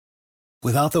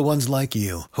Without the ones like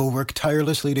you, who work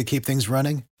tirelessly to keep things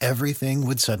running, everything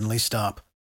would suddenly stop.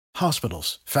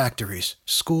 Hospitals, factories,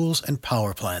 schools, and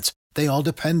power plants, they all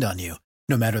depend on you.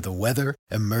 No matter the weather,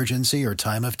 emergency, or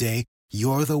time of day,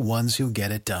 you're the ones who get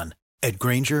it done. At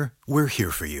Grainger, we're here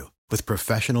for you with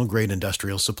professional-grade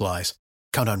industrial supplies.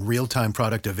 Count on real-time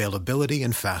product availability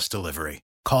and fast delivery.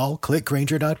 Call, click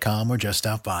Grainger.com, or just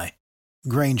stop by.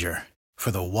 Grainger, for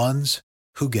the ones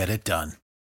who get it done.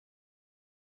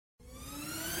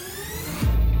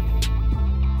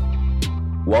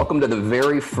 Welcome to the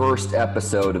very first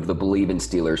episode of the Believe in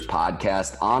Steelers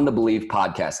podcast on the Believe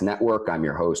Podcast Network. I'm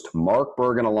your host, Mark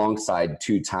Bergen, alongside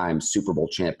two-time Super Bowl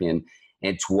champion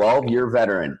and 12-year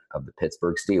veteran of the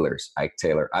Pittsburgh Steelers, Ike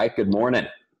Taylor. Ike, good morning.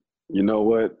 You know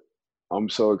what? I'm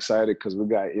so excited because we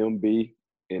got MB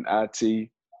and IT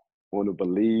on the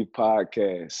Believe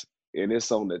podcast, and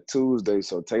it's on the Tuesday,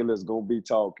 so Taylor's going to be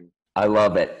talking. I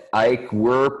love it. Ike,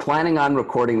 we're planning on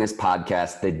recording this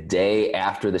podcast the day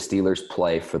after the Steelers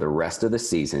play for the rest of the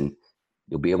season.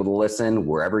 You'll be able to listen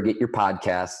wherever you get your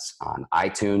podcasts on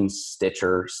iTunes,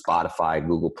 Stitcher, Spotify,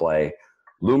 Google Play,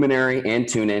 Luminary, and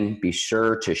TuneIn. Be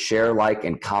sure to share, like,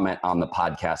 and comment on the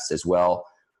podcast as well.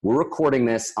 We're recording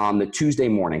this on the Tuesday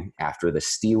morning after the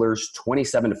Steelers'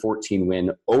 27-14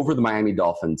 win over the Miami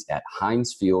Dolphins at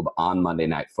Heinz Field on Monday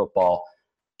Night Football.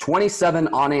 27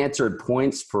 unanswered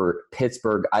points for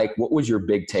Pittsburgh. Ike, what was your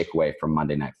big takeaway from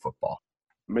Monday Night Football?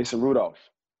 Mason Rudolph.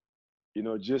 You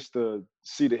know, just to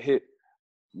see the hit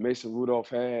Mason Rudolph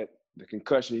had, the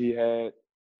concussion he had,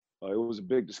 it was a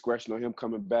big discretion on him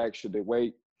coming back. Should they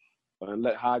wait and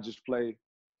let Hodges play?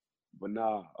 But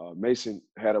Mason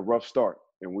had a rough start,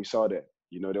 and we saw that.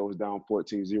 You know, they was down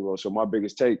 14-0. So my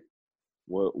biggest take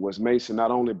was Mason not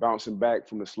only bouncing back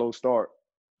from the slow start,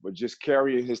 but just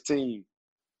carrying his team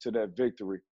to that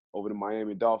victory over the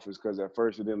Miami Dolphins, because at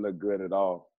first it didn't look good at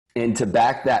all. And to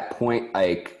back that point,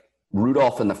 Ike,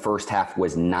 Rudolph in the first half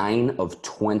was 9 of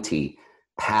 20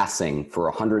 passing for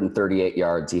 138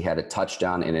 yards. He had a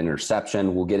touchdown and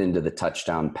interception. We'll get into the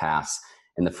touchdown pass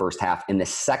in the first half. In the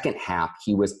second half,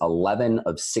 he was 11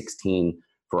 of 16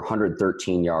 for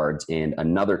 113 yards and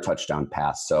another touchdown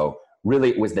pass. So really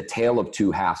it was the tale of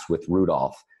two halves with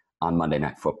Rudolph on Monday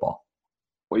Night Football.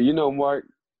 Well, you know, Mark,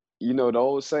 you know, the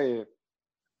old saying,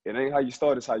 it ain't how you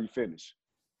start, it's how you finish.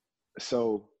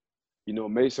 So, you know,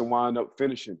 Mason wound up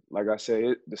finishing. Like I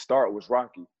said, the start was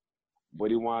rocky,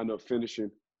 but he wound up finishing.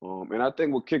 And I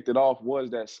think what kicked it off was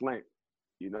that slant.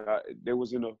 You know, there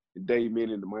was in a day,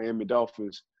 meaning the Miami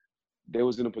Dolphins, they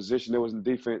was in a position, they was in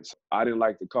defense. I didn't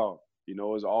like the call. You know,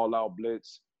 it was all out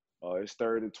blitz. It's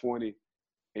 3rd and 20,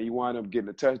 and you wind up getting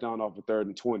a touchdown off of 3rd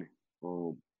and 20.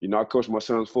 You know, I coach my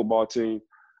son's football team.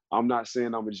 I'm not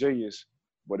saying I'm a genius,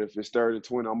 but if it's 3rd and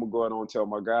 20, I'm going to go out and tell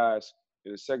my guys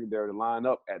in the secondary to line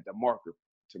up at the marker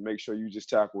to make sure you just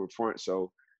tackle in front.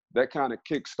 So that kind of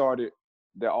kick-started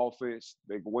their offense.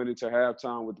 They went into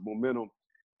halftime with the momentum,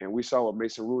 and we saw what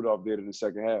Mason Rudolph did in the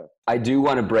second half. I do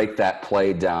want to break that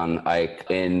play down, Ike,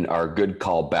 in our good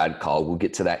call, bad call. We'll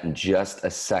get to that in just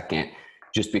a second,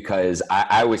 just because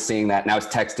I was seeing that, and I was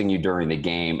texting you during the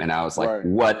game, and I was like, right.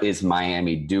 What is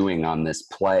Miami doing on this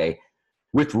play?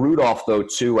 With Rudolph, though,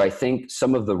 too, I think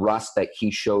some of the rust that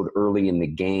he showed early in the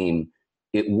game,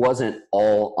 it wasn't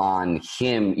all on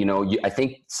him. You know, I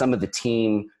think some of the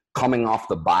team coming off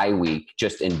the bye week,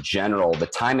 just in general, the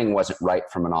timing wasn't right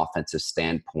from an offensive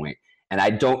standpoint. And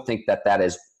I don't think that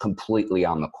is completely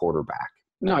on the quarterback.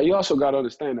 No, you also got to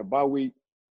understand the bye week.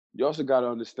 You also got to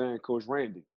understand Coach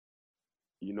Randy.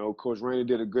 You know, Coach Randy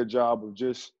did a good job of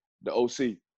just the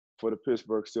OC for the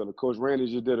Pittsburgh Steelers. Coach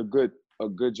Randy just did a good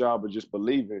job of just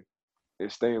believing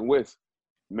and staying with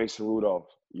Mason Rudolph,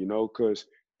 you know, because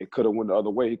it could have went the other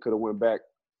way. He could have went back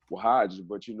with Hodges.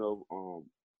 But, you know,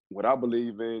 what I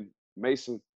believe in,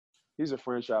 Mason, he's a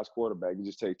franchise quarterback. He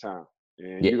just takes time.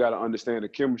 And you got to understand the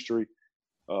chemistry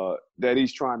that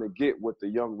he's trying to get with the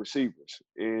young receivers.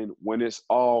 And when it's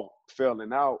all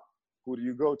failing out, who do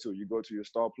you go to? You go to your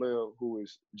star player, who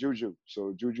is Juju.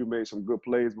 So Juju made some good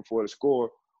plays before the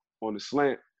score on the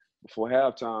slant before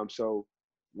halftime. So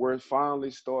we're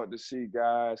finally starting to see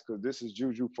guys, because this is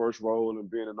Juju first role and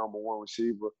being a number one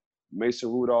receiver. Mason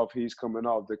Rudolph, he's coming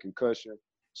off the concussion.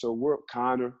 So we're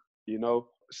Connor, you know,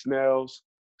 Snells.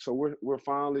 So we're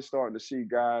finally starting to see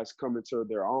guys come into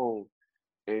their own.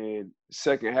 And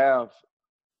second half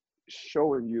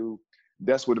showing you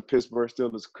that's what the Pittsburgh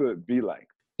Steelers could be like.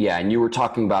 Yeah, and you were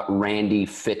talking about Randy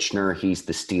Fitchner. He's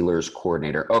the Steelers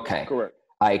coordinator. Okay. Correct.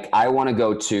 I want to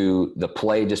go to the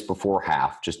play just before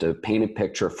half, just to paint a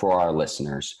picture for our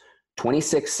listeners.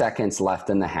 26 seconds left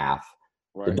in the half.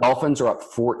 Right. The Dolphins are up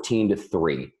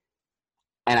 14-3.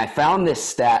 And I found this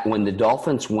stat when the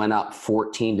Dolphins went up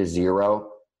 14-0.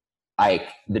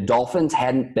 The Dolphins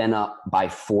hadn't been up by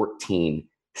 14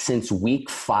 since week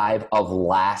 5 of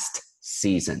last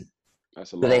season.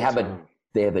 That's a long time.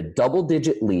 They have a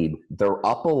double-digit lead. They're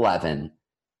up 11,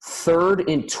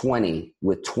 3rd and 20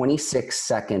 with 26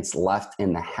 seconds left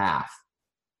in the half.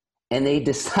 And they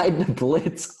decide to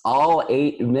blitz all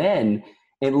 8 men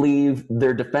and leave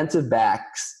their defensive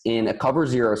backs in a cover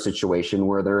 0 situation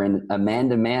where they're in a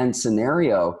man-to-man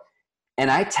scenario. And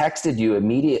I texted you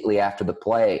immediately after the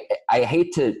play. I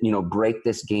hate to, break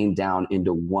this game down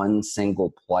into one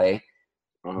single play,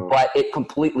 but it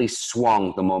completely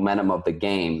swung the momentum of the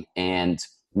game. And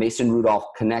Mason Rudolph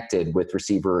connected with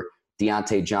receiver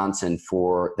Deontay Johnson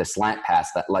for the slant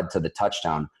pass that led to the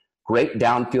touchdown. Great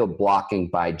downfield blocking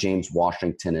by James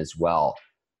Washington as well.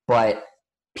 But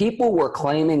people were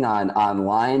claiming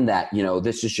online that,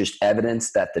 this is just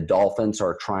evidence that the Dolphins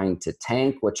are trying to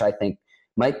tank, which I think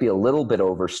might be a little bit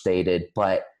overstated.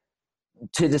 But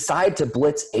to decide to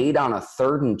blitz 8 on a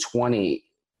 3rd and 20,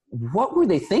 what were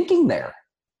they thinking there?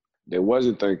 They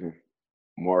wasn't thinking,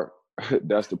 Mark.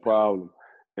 That's the problem.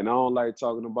 And I don't like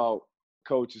talking about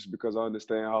coaches because I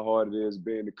understand how hard it is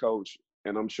being the coach.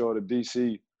 And I'm sure the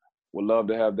DC would love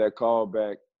to have that call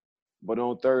back. But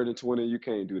on 3rd and 20, you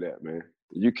can't do that, man.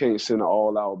 You can't send an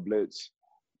all-out blitz.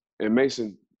 And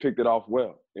Mason picked it off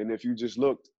well. And if you just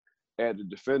looked at the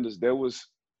defenders, there was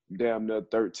damn near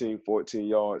 13, 14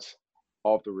 yards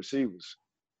off the receivers.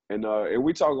 And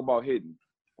we talk about hitting.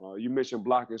 You mentioned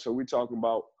blocking, so we talking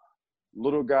about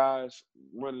little guys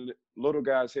running, little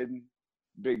guys hitting,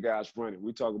 big guys running.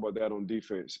 We talk about that on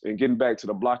defense. And getting back to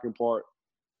the blocking part,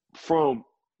 from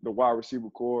the wide receiver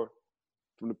core,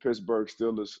 from the Pittsburgh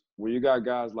Steelers, when you got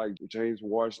guys like James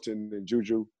Washington and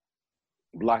Juju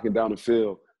blocking down the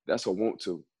field, that's a want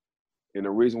to. And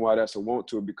the reason why that's a want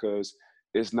to is because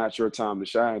it's not your time to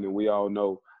shine, and we all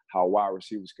know how wide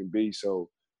receivers can be. So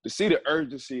to see the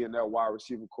urgency in that wide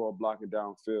receiver core blocking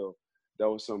downfield, that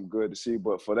was something good to see.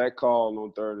 But for that call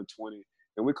on 3rd and 20,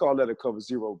 and we call that a cover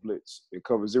 0 blitz. And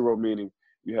cover 0 meaning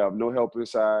you have no help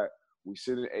inside. We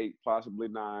sit in 8, possibly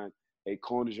 9. 8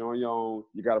 corners, you're on your own.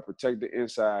 You got to protect the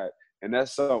inside. And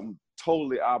that's something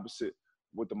totally opposite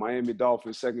what the Miami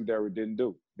Dolphins secondary didn't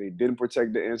do. They didn't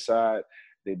protect the inside.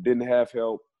 They didn't have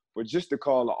help. But just to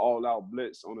call an all-out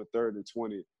blitz on a 3rd and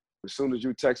 20, as soon as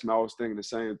you text me, I was thinking the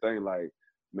same thing, like,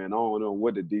 man, I don't know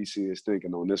what the DC is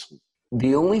thinking on this one.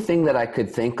 The only thing that I could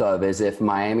think of is if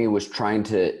Miami was trying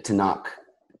to knock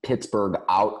Pittsburgh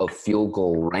out of field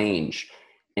goal range.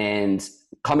 And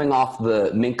coming off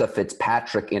the Minkah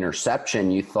Fitzpatrick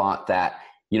interception, you thought that,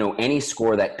 any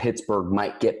score that Pittsburgh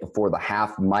might get before the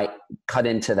half might cut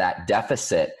into that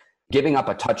deficit. Giving up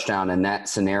a touchdown in that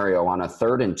scenario on a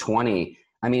 3rd and 20,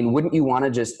 I mean, wouldn't you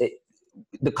want to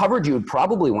the coverage you would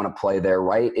probably want to play there,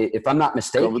 right? If I'm not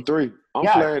mistaken. Cover 3. I'm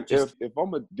playing, if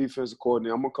I'm a defensive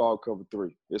coordinator, I'm going to call cover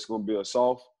 3. It's going to be a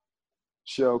soft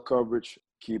shell coverage.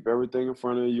 Keep everything in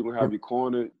front of you. You're going to have your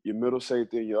corner, your middle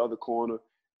safety, and your other corner.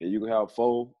 And you can have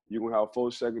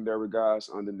 4 secondary guys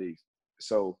underneath.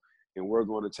 So, and we're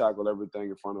going to tackle everything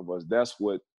in front of us. That's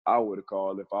what I would have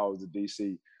called if I was the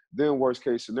DC. Then worst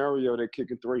case scenario, they're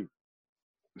kicking 3.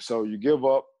 So you give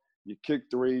up, you kick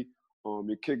 3,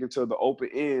 you kick into the open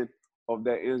end of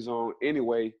that end zone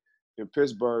anyway in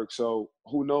Pittsburgh. So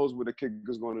who knows what the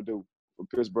kicker's going to do for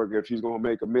Pittsburgh, if he's going to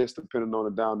make a miss depending on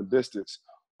the down the distance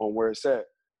on where it's at.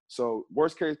 So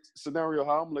worst case scenario,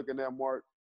 how I'm looking at, Mark,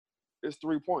 it's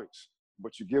 3 points,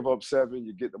 but you give up 7,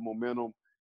 you get the momentum,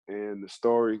 and the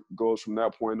story goes from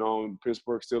that point on.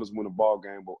 Pittsburgh Steelers win the ball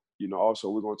game, but also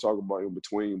we're going to talk about in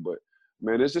between. But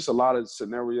man, there's just a lot of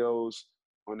scenarios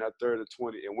on that 3rd and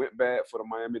 20. It went bad for the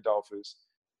Miami Dolphins,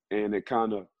 and it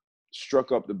kind of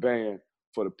struck up the band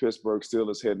for the Pittsburgh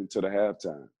Steelers heading to the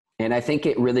halftime. And I think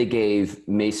it really gave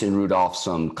Mason Rudolph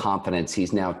some confidence.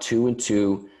 He's now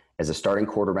 2-2 as a starting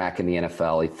quarterback in the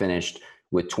NFL. He finished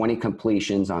with 20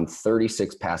 completions on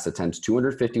 36 pass attempts,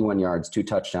 251 yards, 2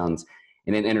 touchdowns,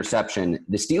 and an interception.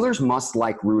 The Steelers must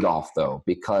like Rudolph, though,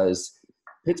 because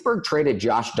Pittsburgh traded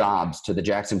Josh Dobbs to the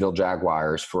Jacksonville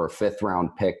Jaguars for a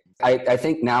 5th-round pick. I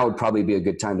think now would probably be a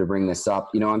good time to bring this up.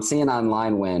 I'm seeing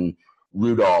online when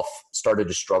Rudolph started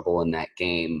to struggle in that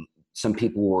game, some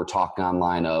people were talking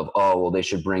online of, they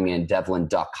should bring in Devlin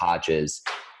Duck Hodges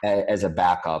as a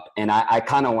backup. And I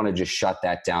kind of want to just shut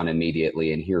that down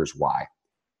immediately, and here's why.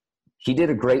 He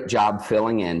did a great job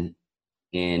filling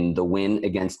in the win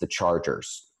against the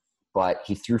Chargers, but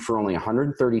he threw for only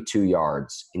 132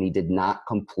 yards, and he did not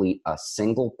complete a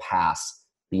single pass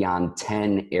beyond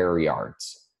 10 air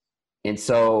yards. And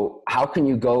so how can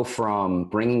you go from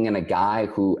bringing in a guy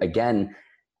who, again,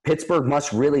 Pittsburgh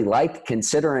must really like,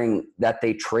 considering that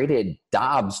they traded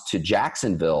Dobbs to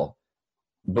Jacksonville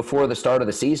before the start of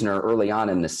the season or early on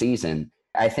in the season.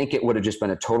 I think it would have just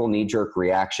been a total knee-jerk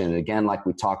reaction. And again, like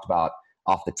we talked about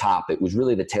off the top, it was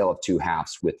really the tale of two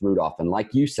halves with Rudolph. And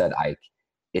like you said, Ike,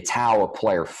 it's how a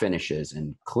player finishes.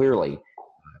 And clearly,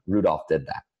 Rudolph did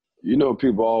that. You know,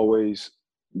 people always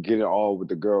get it all with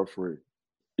the girlfriend.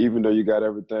 Even though you got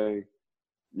everything,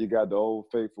 you got the old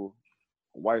faithful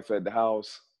wife at the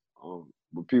house,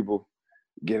 but people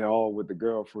get it all with the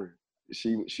girlfriend.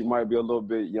 She might be a little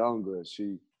bit younger.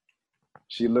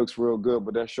 She looks real good,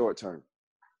 but that's short term.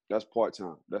 That's part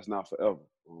time. That's not forever.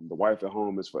 The wife at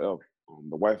home is forever.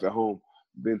 The wife at home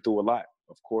been through a lot.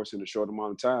 Of course, in a short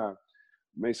amount of time,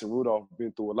 Mason Rudolph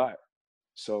been through a lot.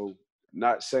 So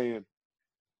not saying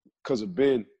because of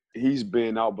Ben, he's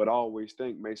been out, but I always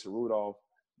think Mason Rudolph,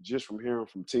 just from hearing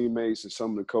from teammates and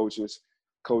some of the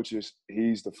coaches,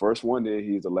 he's the first one there,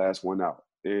 he's the last one out.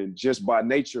 And just by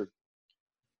nature,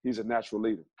 he's a natural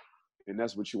leader. And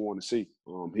that's what you want to see.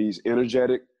 He's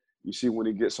energetic. You see when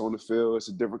he gets on the field, it's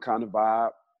a different kind of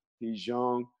vibe. He's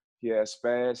young. He has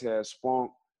spaz. He has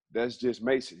spunk. That's just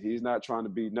Mason. He's not trying to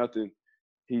be nothing.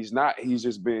 He's not. He's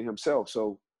just being himself.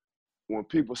 So when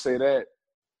people say that,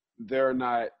 they're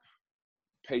not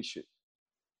patient.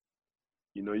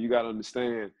 You know, you got to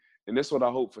understand. And that's what I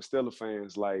hope for Steelers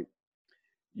fans. Like,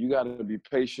 you got to be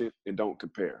patient and don't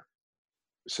compare.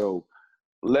 So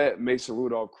let Mason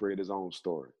Rudolph create his own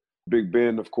story. Big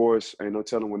Ben, of course, ain't no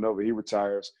telling whenever he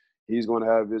retires, he's going to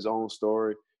have his own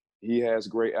story. He has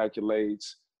great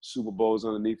accolades, Super Bowls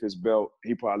underneath his belt.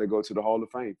 He probably go to the Hall of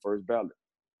Fame, first ballot.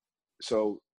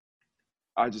 So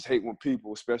I just hate when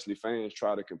people, especially fans,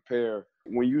 try to compare.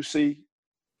 When you see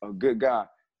a good guy,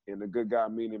 and a good guy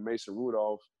meaning Mason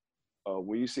Rudolph,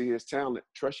 when you see his talent,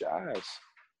 trust your eyes.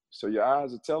 So your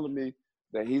eyes are telling me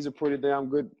that he's a pretty damn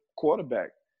good quarterback,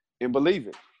 and believe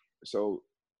it. So,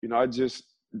 you know, I just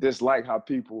dislike how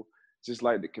people just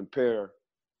like to compare.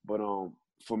 But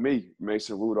for me,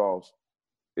 Mason Rudolph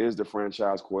is the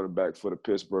franchise quarterback for the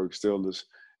Pittsburgh Steelers.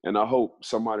 And I hope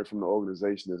somebody from the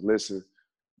organization is listening,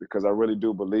 because I really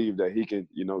do believe that he can,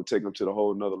 you know, take them to the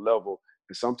whole nother level.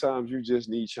 And sometimes you just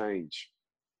need change,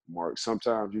 Mark.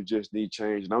 Sometimes you just need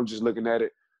change. And I'm just looking at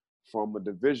it from a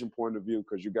division point of view,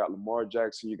 because you got Lamar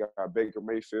Jackson, you got Baker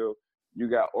Mayfield, you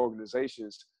got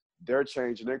organizations, they're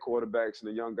changing their quarterbacks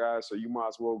and the young guys, so you might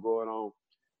as well go on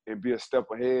and be a step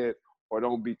ahead, or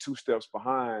don't be 2 steps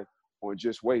behind, or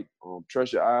just wait.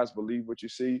 Trust your eyes, believe what you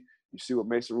see. You see what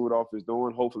Mason Rudolph is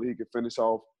doing. Hopefully he can finish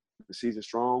off the season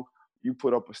strong. You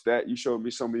put up a stat. You showed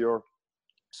me some of your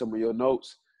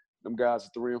notes. Them guys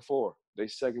are 3-4. They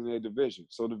second in their division.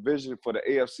 So the division for the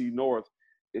AFC North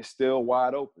is still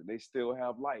wide open. They still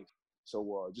have life.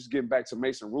 So just getting back to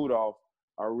Mason Rudolph,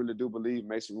 I really do believe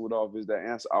Mason Rudolph is that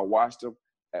answer. I watched him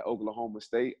at Oklahoma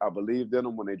State. I believed in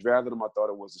him when they drafted him. I thought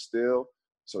it was a steal.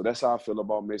 So that's how I feel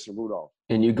about Mason Rudolph.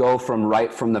 And you go from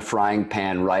the frying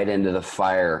pan right into the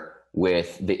fire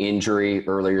with the injury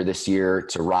earlier this year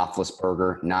to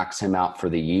Roethlisberger, knocks him out for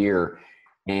the year.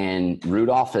 And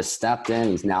Rudolph has stepped in.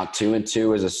 He's now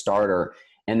 2-2 as a starter.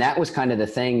 And that was kind of the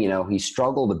thing, you know, he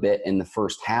struggled a bit in the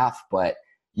first half, but,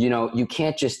 you know, you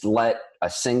can't just let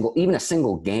even a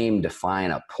single game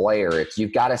define a player.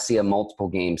 You've got to see a multiple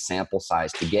game sample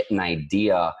size to get an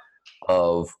idea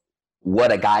of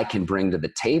what a guy can bring to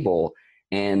the table.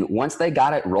 And once they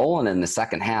got it rolling in the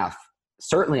second half,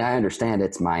 certainly I understand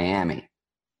it's Miami,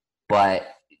 but,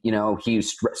 you know,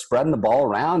 he's spreading the ball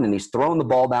around and he's throwing the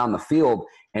ball down the field.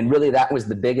 And really that was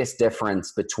the biggest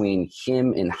difference between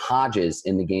him and Hodges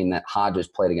in the game that Hodges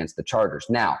played against the Chargers.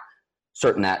 Now,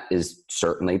 that is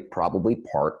certainly probably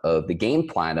part of the game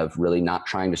plan of really not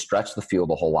trying to stretch the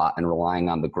field a whole lot and relying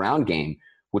on the ground game,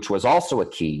 which was also a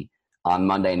key on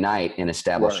Monday night in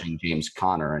establishing James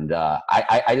Conner. And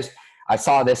I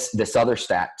saw this other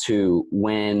stat too.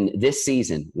 When this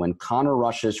season, when Conner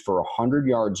rushes for 100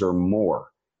 yards or more,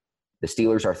 the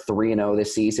Steelers are 3-0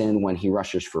 this season. When he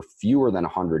rushes for fewer than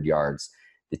 100 yards,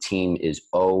 the team is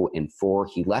 0-4.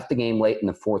 He left the game late in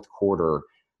the fourth quarter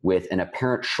with an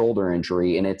apparent shoulder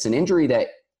injury. And it's an injury that,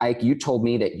 Ike, you told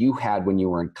me that you had when you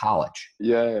were in college.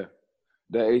 Yeah,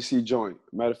 the AC joint.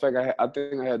 Matter of fact, I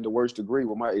think I had the worst degree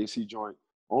with my AC joint.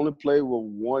 Only played with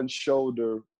one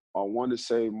shoulder, I want to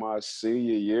say my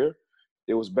senior year.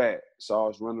 It was bad. So I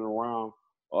was running around.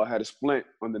 I had a splint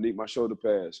underneath my shoulder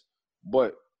pads.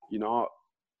 But, you know,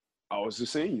 I was a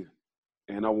senior,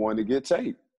 and I wanted to get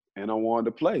tape, and I wanted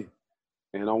to play,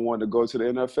 and I wanted to go to the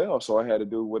NFL. So I had to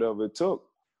do whatever it took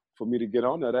for me to get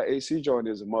on there. That AC joint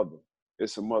is a mother.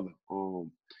 It's a mother.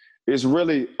 It's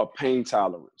really a pain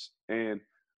tolerance. And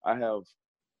I have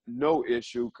no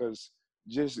issue because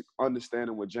just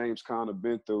understanding what James Conner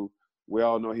been through, we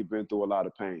all know he's been through a lot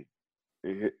of pain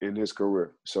in his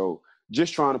career. So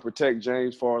just trying to protect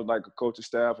James as far as like a coaching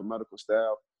staff, a medical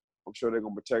staff, I'm sure they're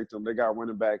going to protect him. They got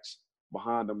running backs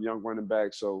behind them, young running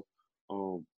backs. So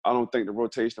I don't think the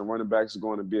rotation of running backs is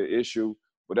going to be an issue,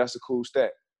 but that's a cool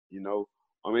stat, you know.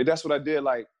 I mean, that's what I did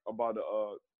like about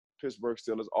the Pittsburgh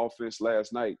Steelers offense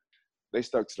last night. They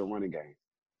stuck to the running game.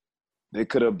 They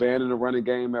could have abandoned the running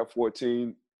game at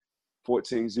 14-0,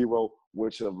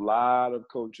 which a lot of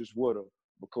coaches would have.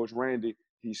 But Coach Randy,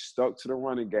 he stuck to the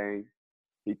running game.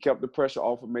 He kept the pressure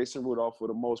off of Mason Rudolph for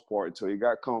the most part until he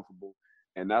got comfortable.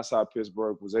 And that's how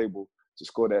Pittsburgh was able to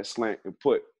score that slant and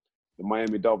put the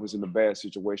Miami Dolphins in a bad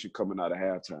situation coming out of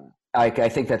halftime. I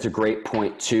think that's a great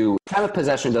point, too. Time of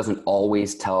possession doesn't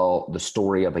always tell the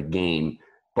story of a game,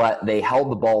 but they held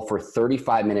the ball for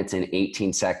 35 minutes and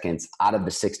 18 seconds out of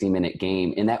the 60-minute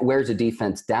game, and that wears a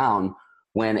defense down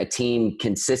when a team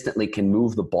consistently can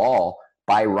move the ball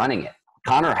by running it.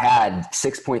 Conner had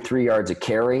 6.3 yards a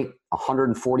carry,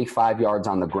 145 yards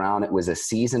on the ground. It was a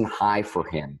season high for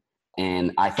him.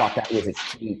 And I thought that was a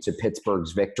key to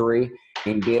Pittsburgh's victory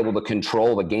and be able to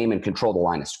control the game and control the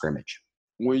line of scrimmage.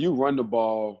 When you run the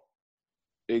ball,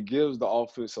 it gives the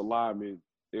offensive lineman,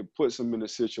 it puts them in a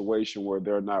situation where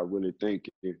they're not really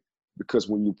thinking. Because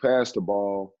when you pass the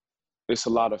ball, it's a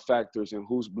lot of factors in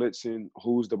who's blitzing,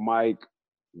 who's the mic,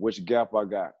 which gap I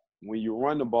got. When you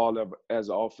run the ball as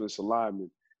an offensive lineman,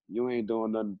 you ain't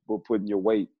doing nothing but putting your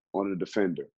weight on the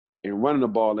defender. And running the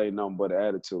ball ain't nothing but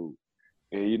attitude.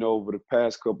 And, you know, over the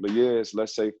past couple of years,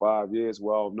 let's say 5 years,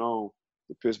 we all know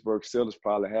the Pittsburgh Steelers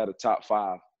probably had a top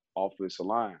 5 offensive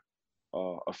line.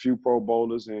 A few Pro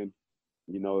Bowlers, and,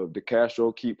 you know, if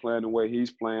DeCastro keep playing the way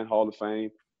he's playing, Hall of Fame,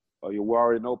 you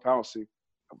already know Pouncey.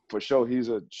 For sure, he's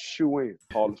a shoe-in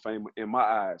Hall of Fame in my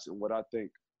eyes and what I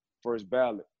think, first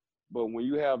ballot. But when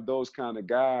you have those kind of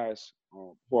guys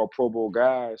who are Pro Bowl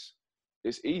guys,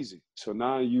 it's easy. So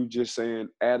now you just saying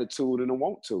attitude and a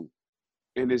want to.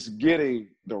 And it's getting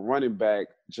the running back,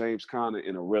 James Conner,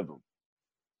 in a rhythm.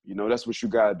 You know, that's what you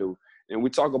got to do. And we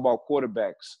talk about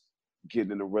quarterbacks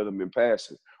getting in a rhythm and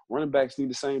passing. Running backs need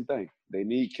the same thing. They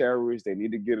need carries. They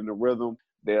need to get in a rhythm.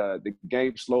 The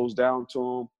game slows down to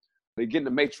them. They get in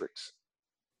the matrix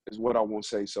is what I want to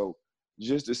say. So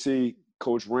just to see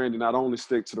Coach Randy not only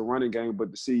stick to the running game,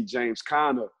 but to see James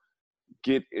Conner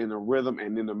get in a rhythm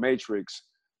and in the matrix,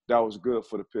 that was good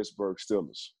for the Pittsburgh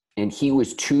Steelers. And he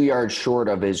was 2 yards short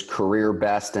of his career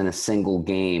best in a single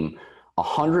game.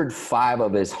 105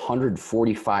 of his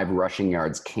 145 rushing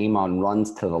yards came on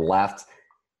runs to the left.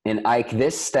 And Ike,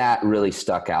 this stat really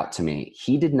stuck out to me.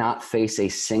 He did not face a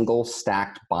single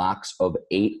stacked box of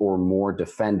 8 or more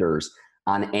defenders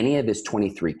on any of his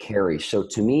 23 carries. So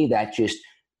to me, that just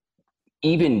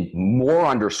even more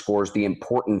underscores the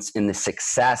importance in the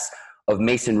success of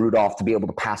Mason Rudolph to be able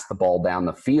to pass the ball down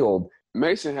the field.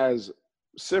 Mason has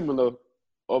similar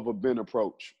of a bend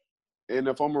approach. And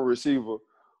if I'm a receiver,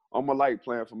 I'm going to like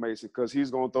playing for Mason because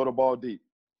he's going to throw the ball deep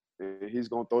and he's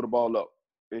going to throw the ball up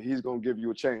and he's going to give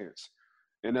you a chance.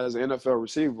 And as an NFL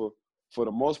receiver, for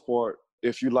the most part,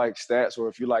 if you like stats or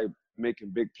if you like making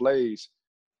big plays,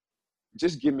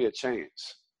 just give me a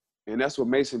chance. And that's what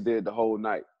Mason did the whole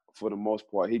night for the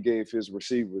most part. He gave his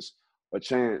receivers a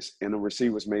chance and the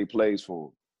receivers made plays for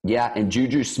him. Yeah, and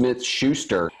Juju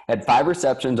Smith-Schuster had 5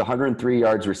 receptions, 103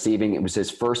 yards receiving. It was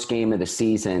his first game of the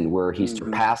season where he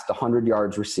surpassed 100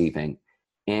 yards receiving.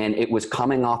 And it was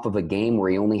coming off of a game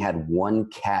where he only had 1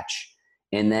 catch.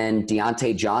 And then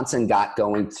Deontay Johnson got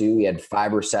going too. He had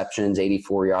 5 receptions,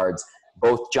 84 yards.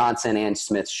 Both Johnson and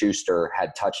Smith-Schuster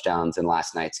had touchdowns in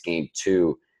last night's game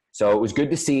too. So it was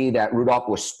good to see that Rudolph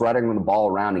was spreading the ball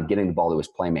around and getting the ball to his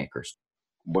playmakers.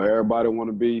 But everybody want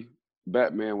to be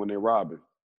Batman when they're robbing.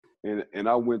 And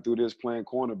I went through this playing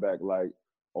cornerback like,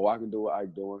 oh, I can do what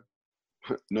Ike doing.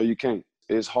 No, you can't.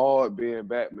 It's hard being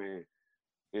Batman.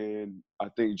 And I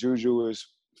think Juju is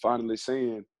finally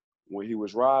seeing when he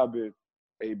was robbing,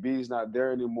 AB's not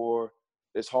there anymore.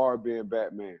 It's hard being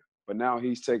Batman. But now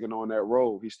he's taking on that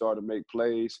role. He started to make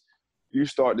plays. You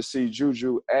start to see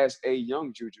Juju as a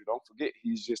young Juju. Don't forget,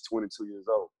 he's just 22 years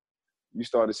old. You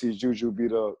start to see Juju be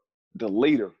the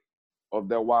leader of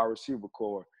that wide receiver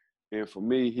core. And for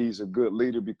me, he's a good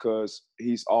leader because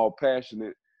he's all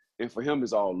passionate. And for him,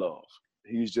 it's all love.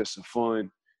 He's just a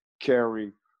fun,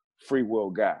 caring, free will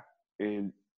guy.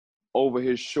 And over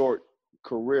his short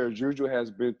career, Juju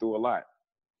has been through a lot.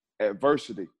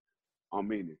 Adversity, I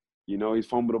mean it. You know, he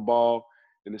fumbled the ball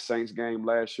in the Saints game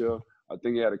last year. I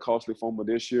think he had a costly fumble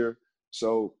this year.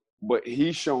 So, but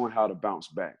he's showing how to bounce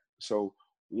back. So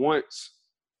once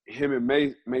him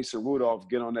and Mason Rudolph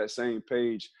get on that same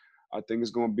page, I think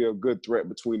it's going to be a good threat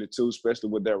between the two, especially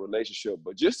with their relationship.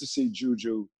 But just to see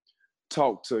Juju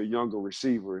talk to younger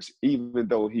receivers, even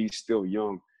though he's still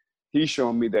young, he's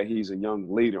showing me that he's a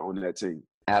young leader on that team.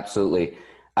 Absolutely.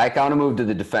 I want to move to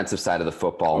the defensive side of the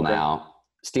football now.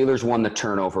 Steelers won the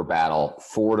turnover battle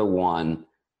 4-1.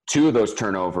 2 of those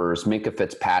turnovers, Minkah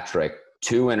Fitzpatrick,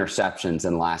 2 interceptions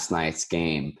in last night's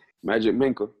game. Magic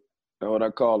Minkah, that's what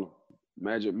I call him.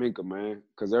 Magic Minkah, man.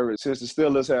 Because ever since the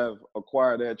Steelers have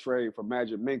acquired that trade for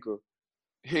Magic Minkah,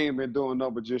 he ain't been doing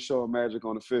nothing but just showing magic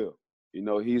on the field. You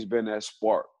know, he's been that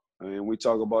spark. And we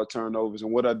talk about turnovers.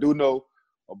 And what I do know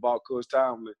about Coach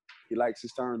Tomlin, he likes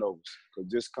his turnovers.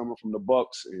 Because just coming from the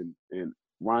Bucs and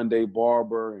Rondé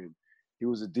Barber, and he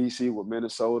was a DC with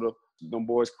Minnesota, them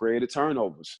boys created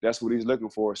turnovers. That's what he's looking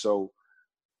for. So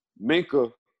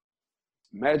Minkah,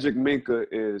 Magic Minkah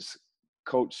is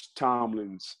Coach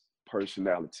Tomlin's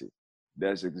personality.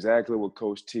 That's exactly what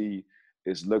Coach T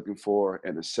is looking for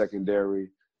in a secondary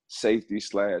safety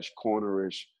 /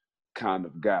 cornerish kind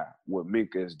of guy, what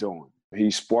Minkah is doing.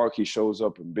 He's spark. He shows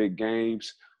up in big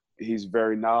games. He's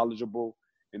very knowledgeable.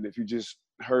 And if you just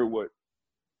heard what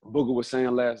Booger was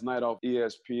saying last night off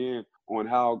ESPN on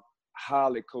how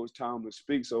highly Coach Tomlin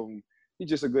speaks of him, he's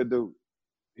just a good dude.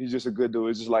 He's just a good dude.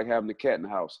 It's just like having a cat in the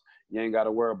house. You ain't got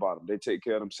to worry about them. They take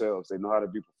care of themselves. They know how to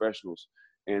be professionals.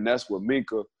 And that's what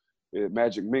Minkah,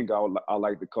 Magic Minkah, I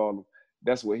like to call him,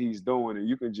 that's what he's doing. And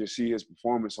you can just see his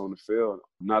performance on the field,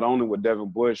 not only with Devin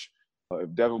Bush.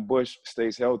 If Devin Bush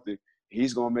stays healthy,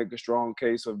 he's going to make a strong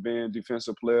case of being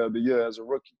Defensive Player of the Year as a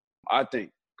rookie, I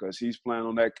think, because he's playing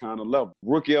on that kind of level.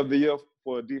 Rookie of the Year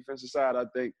for a defensive side, I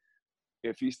think,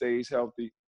 if he stays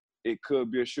healthy, it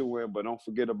could be a shoe-in, but don't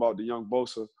forget about the young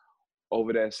Bosa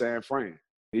over there at San Fran.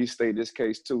 He stayed this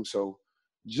case too. So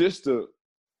just to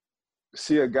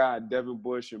see a guy, Devin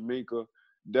Bush and Minkah,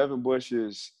 Devin Bush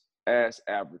is as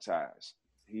advertised.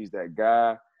 He's that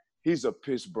guy. He's a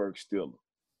Pittsburgh Steeler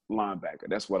linebacker.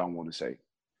 That's what I want to say.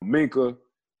 Minkah,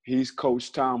 he's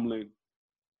Coach Tomlin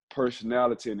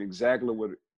personality and exactly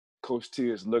what Coach T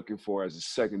is looking for as a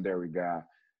secondary guy.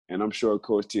 And I'm sure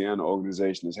Coach T and the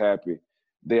organization is happy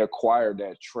they acquired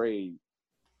that trade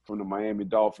from the Miami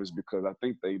Dolphins because I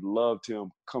think they loved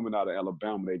him coming out of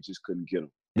Alabama. They just couldn't get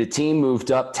him. The team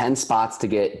moved up 10 spots to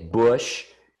get Bush.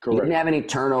 Correct. He didn't have any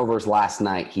turnovers last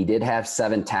night. He did have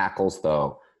 7 tackles,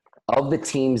 though. Of the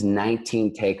team's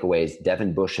 19 takeaways,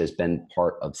 Devin Bush has been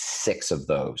part of 6 of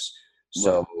those.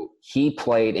 So he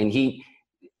played, and he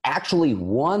actually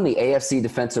won the AFC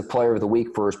Defensive Player of the Week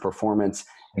for his performance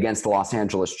against the Los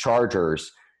Angeles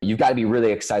Chargers. You've got to be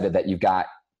really excited that you've got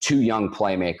 2 young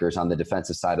playmakers on the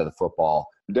defensive side of the football.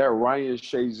 That Ryan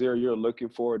Shazier you're looking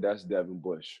for, that's Devin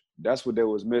Bush. That's what they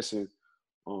was missing.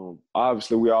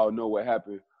 Obviously, we all know what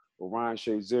happened with Ryan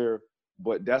Shazier,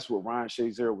 but that's what Ryan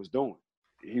Shazier was doing.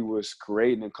 He was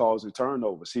creating and causing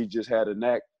turnovers. He just had a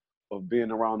knack of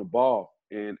being around the ball.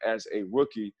 And as a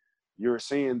rookie, you're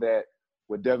seeing that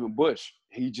with Devin Bush.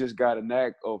 He just got a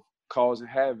knack of causing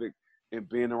havoc and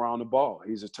being around the ball.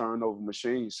 He's a turnover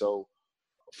machine. So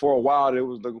for a while, they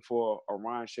was looking for a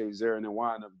Ryan Shazier and then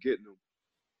wind up getting him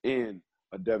in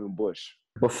a Devin Bush.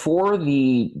 Before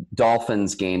the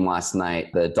Dolphins game last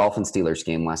night, the Dolphins-Steelers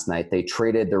game last night, they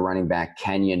traded their running back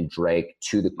Kenyon Drake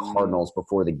to the Cardinals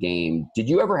before the game. Did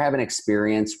you ever have an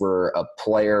experience where a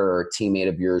player or a teammate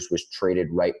of yours was traded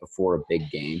right before a big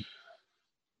game?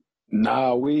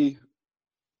 Nah, we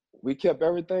kept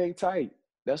everything tight.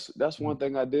 That's one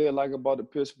thing I did like about the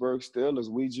Pittsburgh Steelers.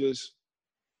 We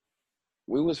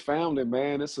was family,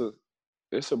 man. It's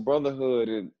a brotherhood,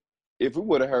 and if we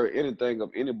would have heard anything of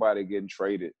anybody getting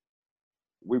traded,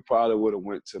 we probably would have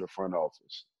went to the front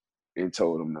office and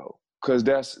told them no, because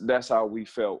that's how we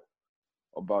felt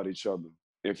about each other.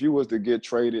 If you was to get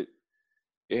traded,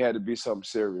 it had to be something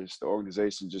serious. The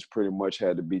organization just pretty much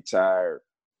had to be tired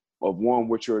of one,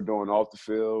 what you're doing off the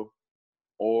field,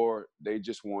 or they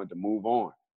just wanted to move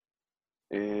on.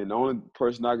 And the only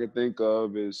person I can think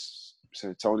of is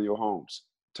Santonio Holmes,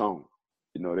 Tone.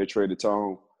 You know, they traded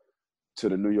Tone to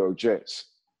the New York Jets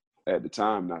at the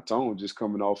time. Now, Tone just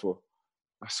coming off a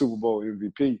Super Bowl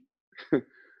MVP,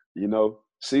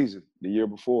 season the year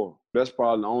before. That's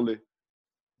probably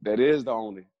the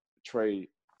only trade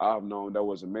I've known that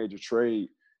was a major trade.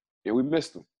 And we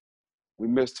missed him. We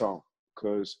missed Tone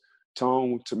because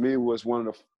Tone, to me, was one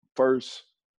of the first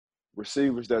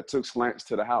receivers that took slants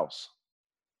to the house.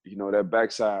 That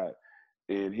backside.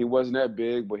 And he wasn't that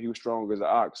big, but he was strong as an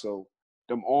ox. So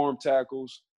them arm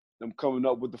tackles, them coming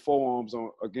up with the forearms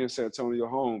against Santonio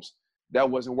Holmes, that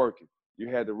wasn't working. You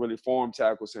had to really form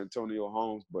tackle Santonio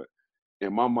Holmes. But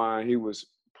in my mind, he was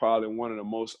probably one of the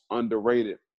most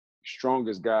underrated,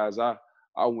 strongest guys. I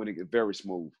went to get very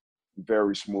smooth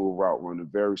route runner,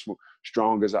 very smooth,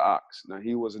 strong as an ox. Now,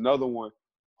 he was another one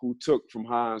who took from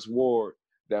Hines Ward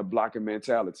that blocking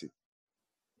mentality.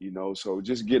 So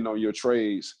just getting on your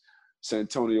trades,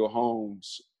 Santonio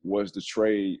Holmes was the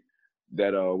trade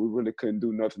that we really couldn't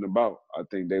do nothing about. I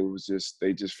think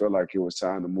they just felt like it was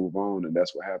time to move on, and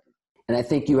that's what happened. And I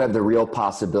think you have the real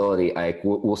possibility, Ike.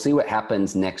 We'll see what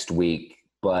happens next week,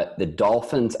 but the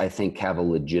Dolphins, I think, have a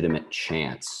legitimate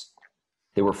chance.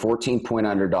 They were 14-point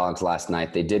underdogs last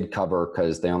night. They did cover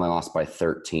because they only lost by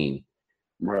 13.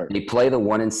 Right. They play the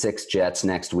 1-6 Jets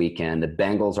next weekend. The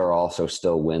Bengals are also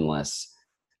still winless.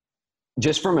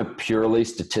 Just from a purely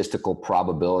statistical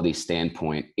probability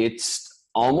standpoint, it's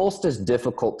almost as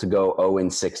difficult to go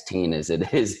 0-16 as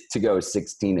it is to go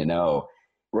 16-0.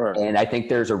 Right. And I think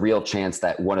there's a real chance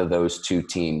that one of those two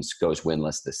teams goes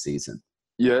winless this season.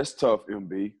 Yeah, it's tough,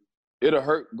 MB. It'll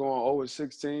hurt going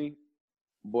 0-16,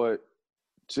 but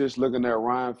just looking at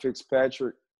Ryan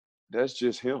Fitzpatrick, that's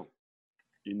just him.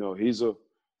 He's a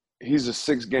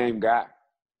 6-game guy.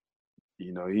 He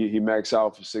maxed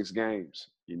out for 6 games.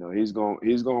 He's going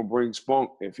to bring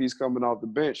spunk if he's coming off the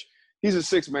bench. He's a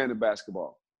 6-man in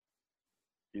basketball.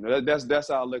 That's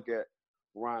how I look at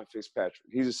Ryan Fitzpatrick.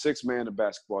 He's a 6-man in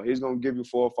basketball. He's going to give you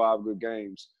 4 or 5 good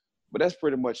games, but that's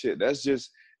pretty much it. That's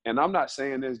just, and I'm not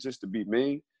saying this just to be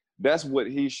mean. That's what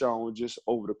he's shown just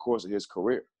over the course of his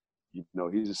career.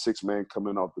 He's a 6-man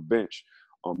coming off the bench.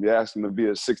 You ask him to be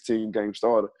a 16-game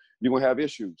starter, you're going to have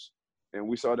issues. And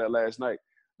we saw that last night.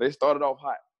 They started off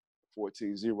hot,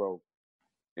 14-0,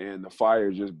 and the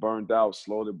fire just burned out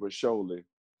slowly but surely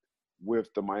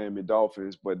with the Miami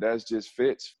Dolphins. But that's just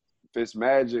Fitz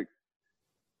magic.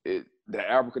 The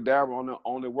abracadabra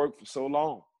only worked for so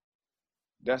long.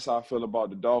 That's how I feel about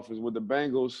the Dolphins. With the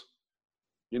Bengals,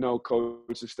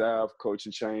 coaching staff,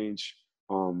 coaching change.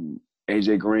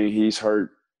 AJ Green, he's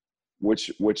hurt,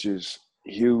 which is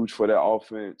huge for that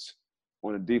offense.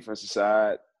 On the defensive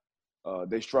side,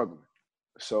 they struggling.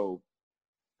 So,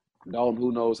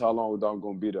 who knows how long Dalton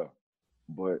going to be there.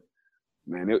 But,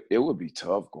 man, it would be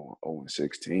tough going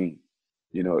 0-16.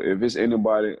 If it's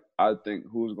anybody, I think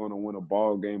who's going to win a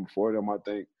ball game before them, I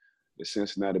think the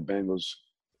Cincinnati Bengals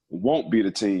won't be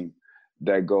the team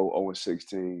that go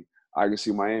 0-16. I can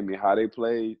see Miami, how they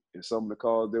played, and some of the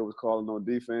calls they was calling on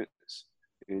defense,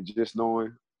 and just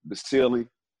knowing the ceiling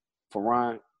for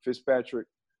Ryan Fitzpatrick,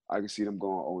 I can see them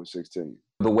going 0-16.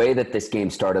 The way that this game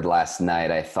started last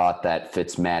night, I thought that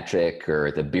Fitzmagic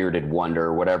or the bearded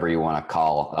wonder, whatever you want to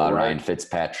call Ryan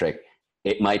Fitzpatrick,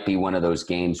 it might be one of those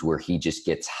games where he just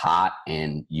gets hot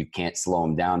and you can't slow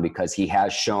him down because he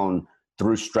has shown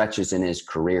through stretches in his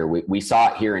career. We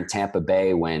saw it here in Tampa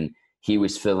Bay when he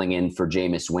was filling in for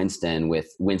Jameis Winston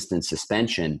with Winston's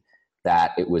suspension,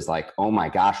 that it was like, oh my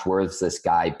gosh, where's this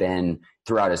guy been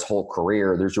throughout his whole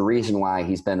career? There's a reason why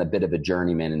he's been a bit of a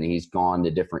journeyman and he's gone to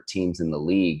different teams in the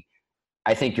league.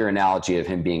 I think your analogy of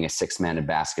him being a 6-man in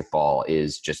basketball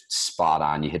is just spot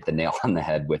on. You hit the nail on the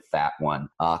head with that one.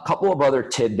 A couple of other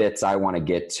tidbits I want to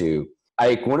get to.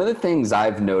 One of the things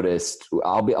I've noticed,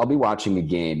 I'll be watching a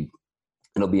game.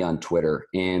 It'll be on Twitter,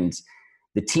 and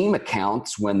the team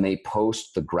accounts, when they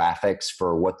post the graphics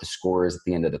for what the score is at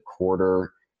the end of the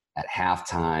quarter, at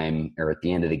halftime, or at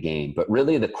the end of the game, but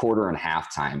really the quarter and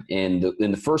halftime. In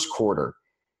the first quarter,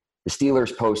 the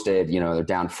Steelers posted, they're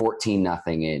down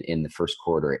 14-0 in the first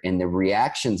quarter. And the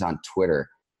reactions on Twitter,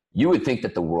 you would think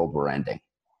that the world were ending.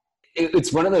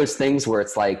 It's one of those things where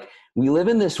it's like, we live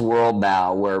in this world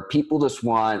now where people just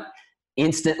want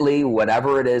instantly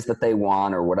whatever it is that they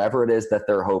want or whatever it is that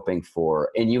they're hoping for.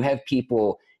 And you have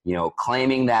people,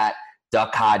 claiming that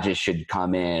Duck Hodges should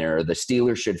come in or the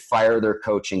Steelers should fire their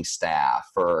coaching staff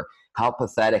or how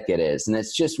pathetic it is. And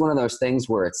it's just one of those things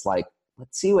where it's like,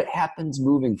 let's see what happens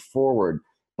moving forward.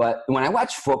 But when I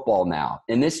watch football now,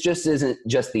 and this just isn't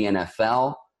just the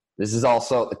NFL, this is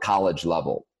also at the college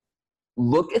level,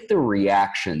 look at the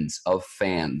reactions of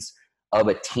fans of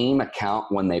a team account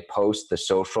when they post the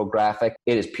social graphic.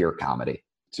 It is pure comedy.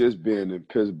 Just being in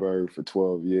Pittsburgh for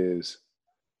 12 years,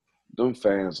 them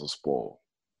fans are spoiled.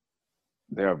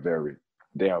 They are very,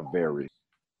 very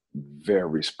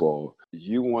spoiled.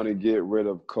 You want to get rid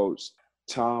of Coach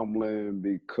Tomlin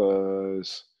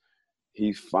because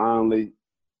he finally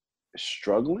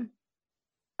struggling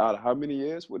out of how many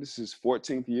years? What is his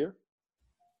 14th year?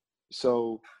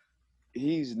 So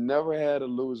he's never had a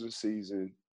losing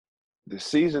season. The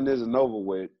season isn't over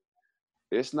with.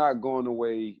 It's not going the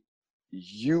way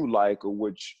you like or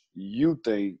which you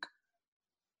think.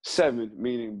 7,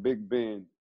 meaning Big Ben,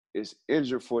 is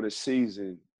injured for the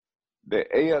season the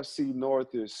AFC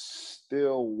North is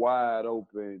still wide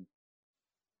open,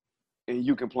 and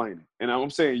you complaining. And I'm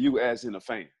saying you as in a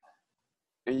fan,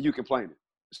 and you complaining.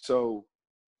 So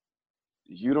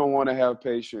you don't want to have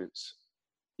patience.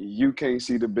 You can't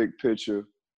see the big picture,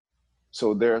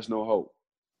 so there's no hope.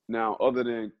 Now, other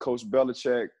than Coach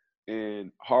Belichick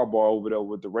and Harbaugh over there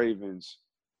with the Ravens,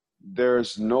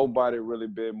 there's nobody really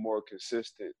been more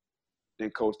consistent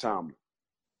than Coach Tomlin.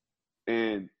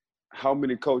 And how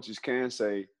many coaches can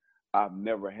say, I've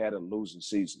never had a losing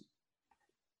season?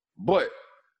 But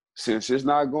since it's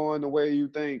not going the way you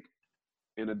think,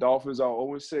 and the Dolphins are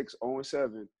 0-6,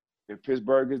 0-7, and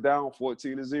Pittsburgh is down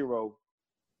 14-0,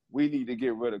 we need to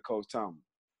get rid of Coach Tomlin.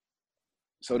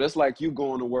 So that's like you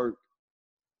going to work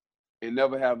and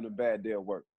never having a bad day at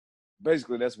work.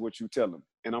 Basically, that's what you tell them.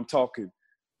 And I'm talking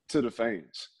to the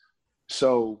fans.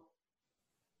 So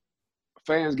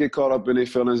fans get caught up in their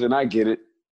feelings, and I get it.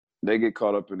 They get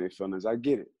caught up in their feelings. I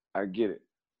get it.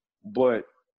 But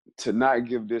to not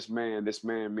give this man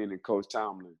meaning Coach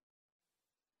Tomlin,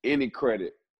 any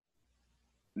credit,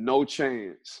 no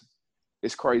chance,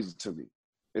 it's crazy to me.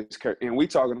 And we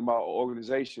talking about an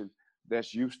organization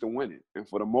that's used to winning. And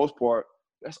for the most part,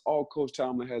 that's all Coach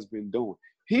Tomlin has been doing.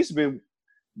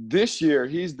 This year,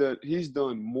 he's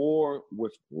done more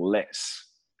with less.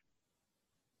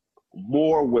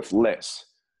 More with less.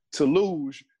 To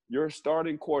lose your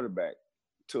starting quarterback,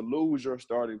 to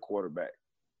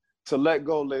let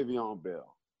go Le'Veon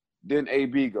Bell, then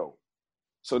AB go.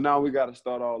 So now we got to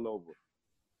start all over.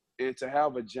 And to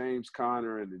have a James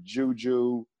Conner and a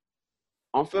Juju,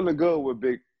 I'm feeling good with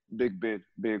Big Ben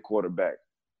being quarterback.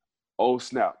 Oh,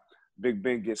 snap. Big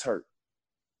Ben gets hurt.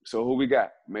 So who we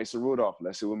got? Mason Rudolph.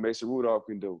 Let's see what Mason Rudolph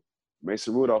can do.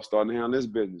 Mason Rudolph starting to handle his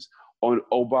business.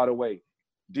 Oh, by the way,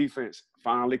 defense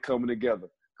finally coming together,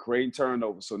 creating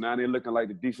turnovers. So now they're looking like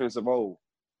the defense of old.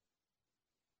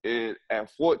 And at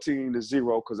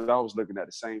 14-0, because I was looking at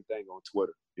the same thing on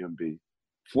Twitter, MB,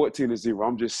 14-0,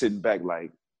 I'm just sitting back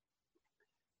like,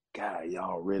 God,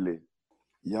 y'all really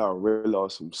are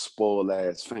some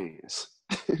spoiled-ass fans.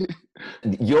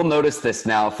 You'll notice this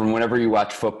now from whenever you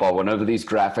watch football, whenever these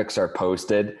graphics are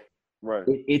posted, right?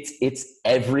 It's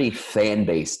every fan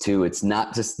base too. It's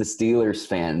not just the Steelers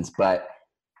fans, but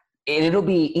it'll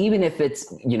be, even if it's,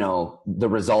 the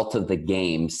result of the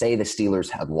game, say the Steelers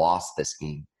had lost this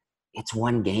game, it's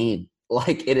one game.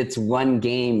 It's one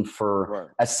game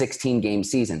for a 16-game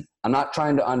season. I'm not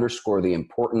trying to underscore the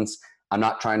importance. I'm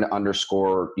not trying to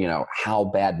underscore, how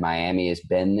bad Miami has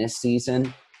been this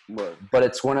season. Right. But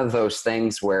it's one of those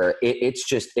things where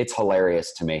it's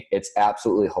hilarious to me. It's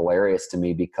absolutely hilarious to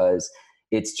me because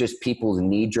it's just people's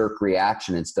knee-jerk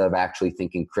reaction instead of actually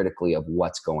thinking critically of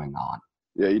what's going on.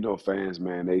 Yeah, fans,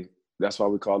 man, that's why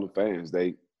we call them fans.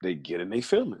 They get in their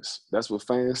feelings. That's what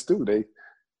fans do.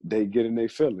 They get in their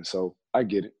feelings. So I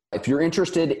get it. If you're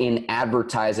interested in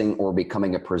advertising or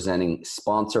becoming a presenting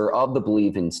sponsor of the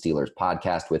Believe in Steelers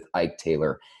podcast with Ike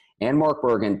Taylor and Mark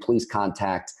Bergen, please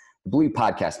contact the Believe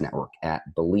Podcast Network at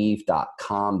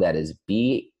Believe.com. That is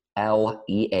BLEAV.com.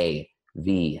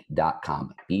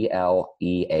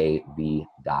 BLEAV.com.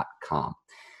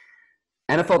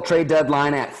 NFL trade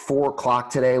deadline at 4:00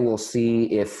 today. We'll see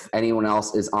if anyone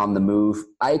else is on the move.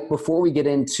 Ike, before we get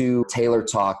into Taylor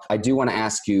talk, I do want to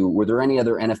ask you, were there any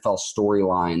other NFL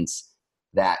storylines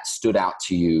that stood out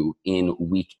to you in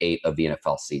Week 8 of the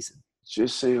NFL season?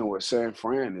 Just seeing what San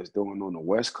Fran is doing on the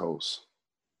West Coast.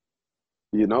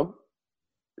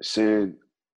 Seeing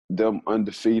them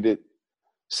undefeated,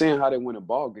 seeing how they win the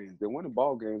ball games. They're winning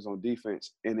ball games on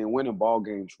defense, and they're winning ball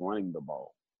games running the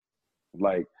ball.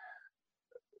 Like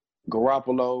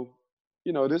Garoppolo,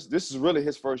 this is really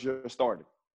his first year starting,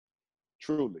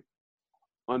 truly,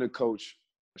 under Coach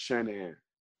Shanahan.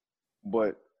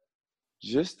 But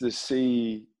just to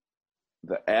see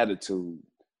the attitude,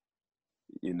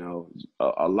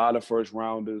 a lot of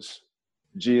first-rounders,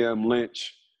 GM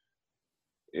Lynch.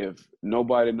 If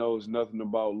nobody knows nothing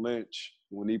about Lynch,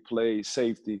 when he played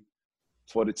safety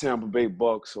for the Tampa Bay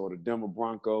Bucks or the Denver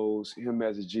Broncos, him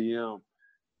as a GM,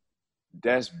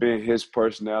 that's been his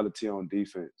personality on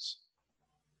defense.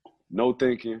 No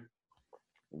thinking,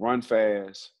 run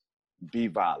fast, be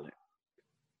violent.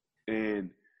 And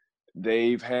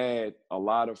they've had a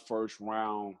lot of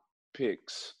first-round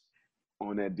picks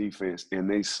on that defense, and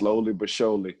they slowly but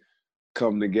surely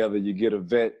come together. You get a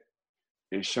vet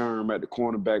and Sherm at the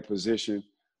cornerback position.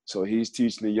 So he's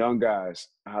teaching the young guys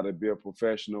how to be a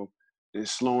professional and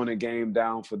slowing the game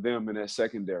down for them in that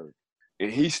secondary. And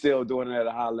he's still doing it at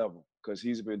a high level because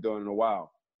he's been doing it a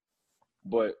while.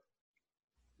 But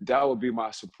that would be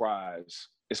my surprise.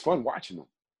 It's fun watching them.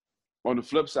 On the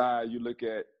flip side, you look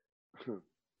at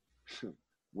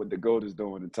what the GOAT is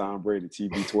doing to Tom Brady,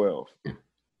 TB12.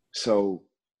 So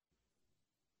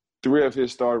 3 of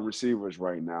his starting receivers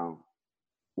right now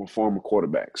were former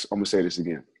quarterbacks. I'm going to say this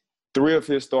again. 3 of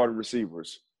his starting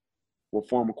receivers were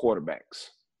former quarterbacks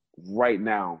right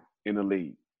now in the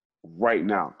league. Right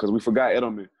now. Because we forgot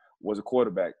Edelman was a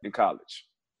quarterback in college.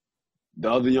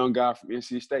 The other young guy from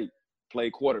NC State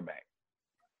played quarterback.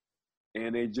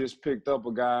 And they just picked up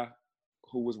a guy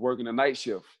who was working a night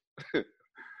shift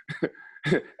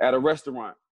at a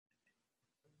restaurant.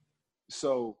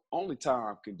 So only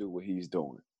Tom can do what he's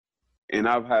doing. And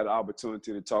I've had the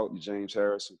opportunity to talk to James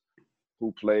Harrison,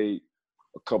 who played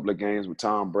a couple of games with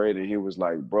Tom Brady, and he was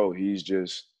like, bro, he's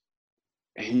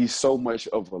so much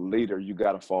of a leader, you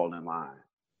got to fall in line.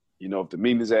 You know, if the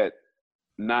meeting is at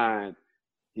 9,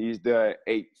 he's there at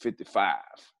 8:55.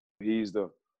 He's the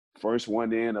first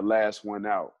one in, the last one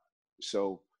out.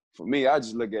 So for me, I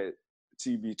just look at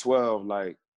TB12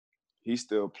 like he's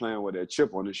still playing with that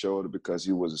chip on his shoulder because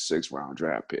he was a 6th-round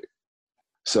draft pick.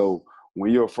 So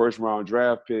when you're a 1st-round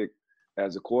draft pick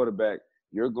as a quarterback,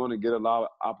 you're going to get a lot of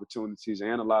opportunities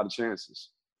and a lot of chances.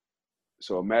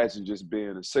 So imagine just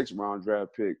being a 6th-round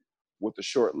draft pick with a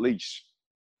short leash.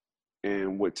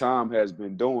 And what Tom has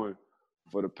been doing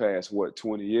for the past,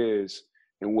 20 years,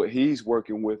 and what he's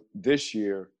working with this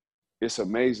year, it's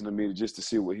amazing to me just to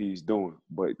see what he's doing.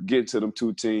 But get to them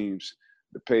 2 teams,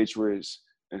 the Patriots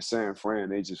and San Fran,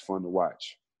 they just fun to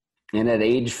watch. And at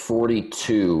age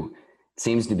 42, it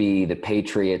seems to be the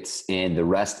Patriots and the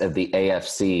rest of the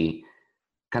AFC,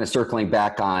 kind of circling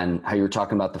back on how you were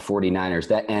talking about the 49ers,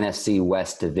 that NFC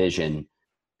West division,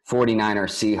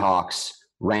 49ers, Seahawks,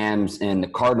 Rams, and the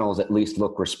Cardinals at least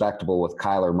look respectable with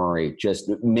Kyler Murray. Just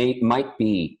might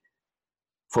be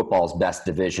football's best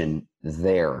division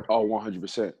there. Oh,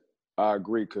 100%. I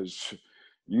agree, because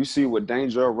you see what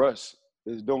Danger Russ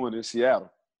is doing in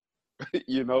Seattle,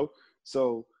 you know?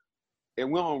 So,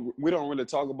 and we don't really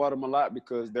talk about them a lot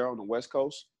because they're on the West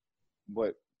Coast,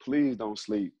 but please don't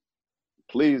sleep.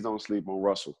 Please don't sleep on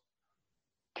Russell.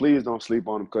 Please don't sleep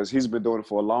on him because he's been doing it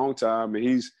for a long time, and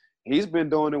he's been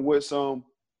doing it with some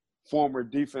former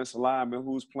defensive lineman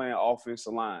who's playing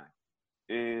offensive line.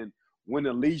 And when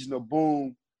the Legion of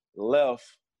Boom left,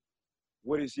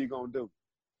 what is he going to do?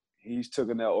 He's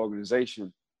taking that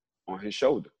organization on his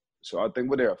shoulder. So I think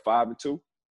we're there 5-2.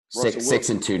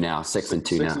 6-2 now.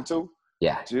 6-2 now. 6-2.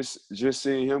 Yeah. Just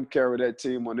seeing him carry that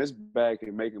team on his back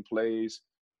and making plays.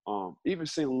 Even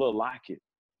seeing a little Lockett.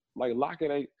 Like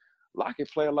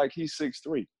Lockett playing like he's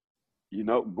 6'3", you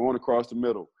know, going across the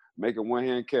middle, making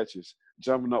one-hand catches,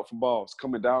 jumping up for balls,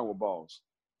 coming down with balls.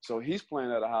 So he's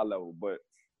playing at a high level. But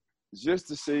just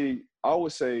to see, I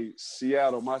would say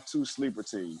Seattle, my 2 sleeper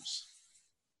teams.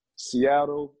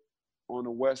 Seattle on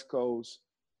the West Coast,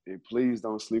 and please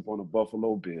don't sleep on the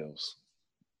Buffalo Bills.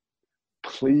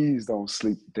 Please don't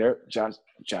sleep there.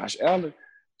 Josh Allen.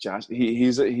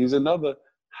 He's another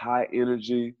high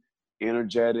energy,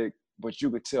 energetic, but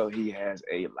you could tell he has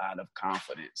a lot of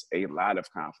confidence.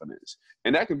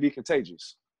 And that can be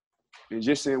contagious. And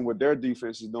just seeing what their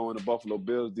defense is doing, the Buffalo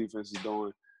Bills defense is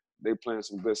doing, they playing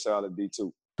some good solid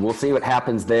D2. We'll see what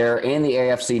happens there. In the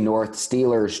AFC North,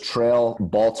 Steelers trail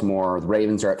Baltimore. The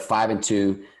Ravens are at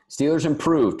 5-2. Steelers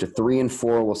improved to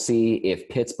 3-4. We'll see if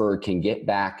Pittsburgh can get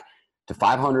back to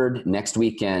 500 next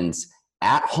weekend.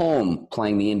 At home,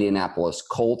 playing the Indianapolis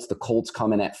Colts. The Colts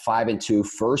come in at 5-2,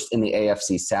 first in the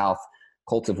AFC South.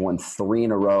 Colts have won 3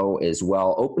 in a row as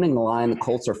well. Opening the line, the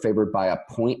Colts are favored by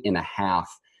 1.5.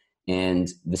 And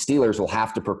the Steelers will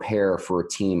have to prepare for a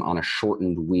team on a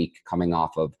shortened week coming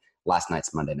off of last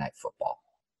night's Monday Night Football.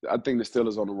 I think the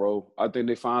Steelers on the roll. I think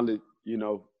they finally,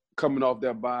 coming off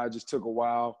that bye just took a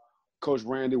while. Coach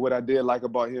Randy, what I did like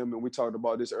about him, and we talked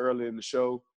about this earlier in the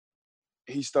show,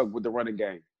 he stuck with the running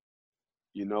game.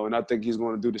 And I think he's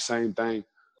going to do the same thing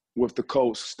with the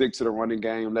Colts. Stick to the running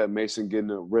game, let Mason get in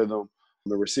the rhythm.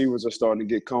 The receivers are starting to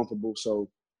get comfortable, so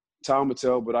time will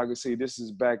tell, but I can see this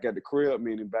is back at the crib,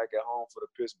 meaning back at home for the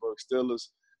Pittsburgh Steelers.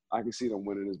 I can see them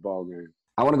winning this ball game.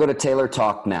 I want to go to Taylor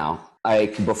Talk now.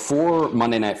 Before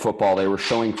Monday Night Football, they were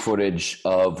showing footage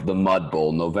of the Mud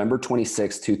Bowl, November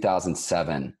 26,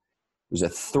 2007. It was a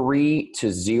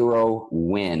 3-0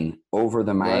 win over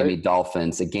the Miami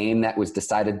Dolphins, a game that was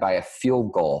decided by a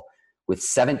field goal with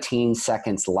 17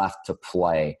 seconds left to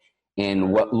play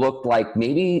in what looked like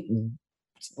maybe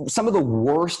some of the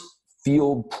worst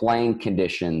field playing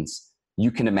conditions you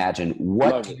can imagine.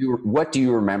 What do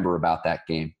you remember about that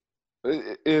game?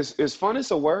 Is fun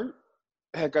is a word?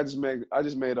 Heck, I just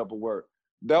made up a word.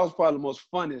 That was probably the most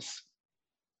funnest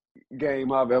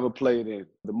game I've ever played in,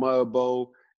 the Mud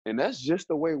Bowl. And that's just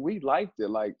the way we liked it.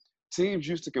 Like, teams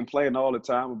used to complain all the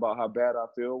time about how bad our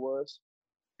field was,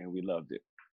 and we loved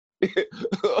it.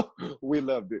 We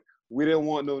loved it. We didn't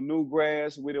want no new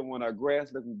grass. We didn't want our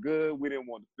grass looking good. We didn't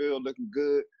want the field looking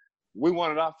good. We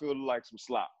wanted our field to look like some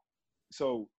slop.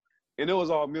 So, and it was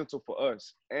all mental for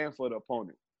us and for the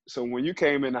opponent. So when you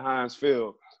came into Heinz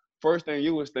Field, first thing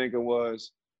you was thinking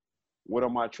was, what are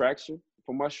my traction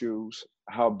for my shoes?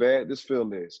 How bad this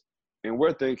field is? And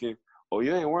we're thinking, oh,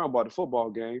 you ain't worrying about the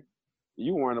football game.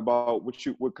 You worrying about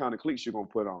what kind of cleats you're gonna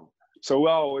put on. So we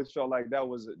always felt like that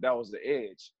was the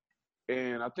edge.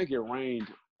 And I think it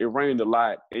rained a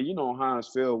lot. And you know, Heinz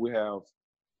Field, we have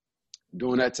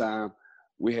during that time,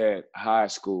 we had high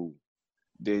school,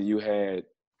 then you had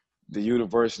the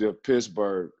University of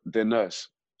Pittsburgh, then us.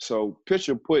 So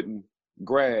picture putting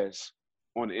grass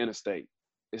on the interstate.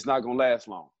 It's not going to last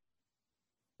long.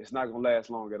 It's not going to last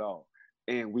long at all.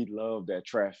 And we love that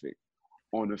traffic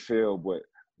on the field. But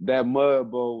that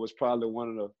Mud Bowl was probably one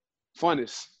of the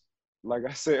funnest, like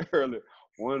I said earlier,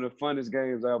 one of the funnest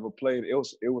games I ever played. It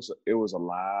was a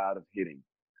lot of hitting.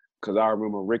 Because I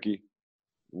remember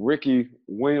Ricky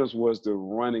Williams was the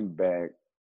running back,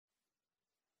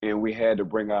 and we had to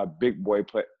bring our big boy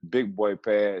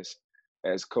pass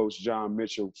as Coach John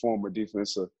Mitchell, former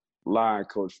defensive line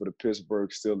coach for the Pittsburgh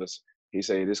Steelers. He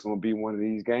said, it's going to be one of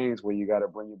these games where you got to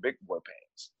bring your big boy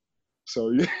pass.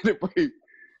 So you had to bring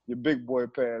your big boy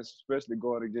pass, especially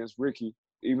going against Ricky.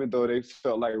 Even though they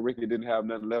felt like Ricky didn't have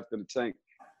nothing left in the tank,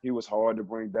 he was hard to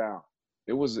bring down.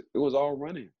 It was all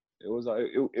running. It was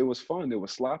fun. It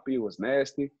was sloppy. It was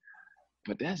nasty.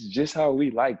 But that's just how we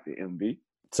liked it, MB.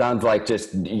 Sounds like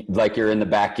just like you're in the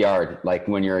backyard, like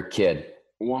when you're a kid.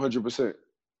 100%.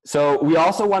 So we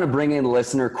also want to bring in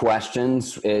listener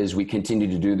questions as we continue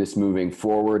to do this moving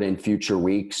forward in future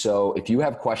weeks. So if you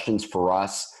have questions for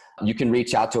us, you can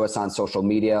reach out to us on social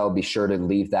media. I'll be sure to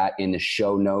leave that in the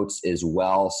show notes as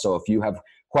well. So if you have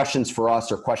questions for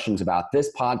us or questions about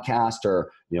this podcast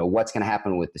or, you know, what's going to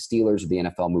happen with the Steelers or the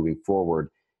NFL moving forward,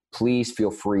 please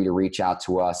feel free to reach out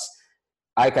to us.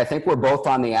 Ike, I think we're both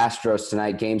on the Astros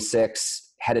tonight. Game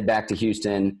 6, headed back to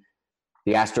Houston.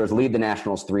 The Astros lead the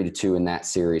Nationals 3-2 in that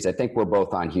series. I think we're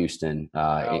both on Houston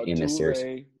in this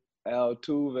series.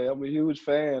 Altuve. I'm a huge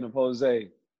fan of Jose.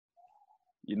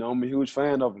 You know, I'm a huge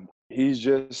fan of him. He's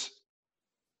just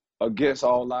against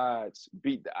all odds,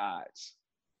 beat the odds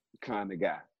kind of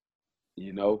guy,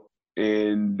 you know.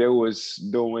 And they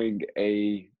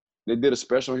did a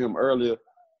special on him earlier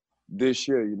this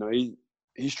year. You know, he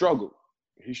struggled.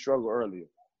 He struggled earlier.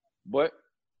 But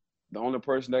the only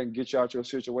person that can get you out your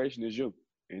situation is you.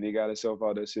 And he got himself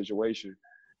out of that situation.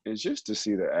 And just to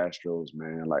see the Astros,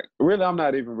 man, like, really, I'm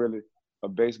not even really a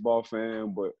baseball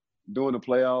fan, but during the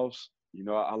playoffs, you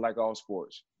know, I like all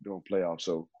sports during playoffs.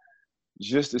 So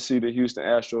just to see the Houston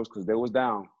Astros, because they was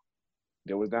down.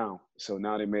 So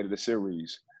now they made it a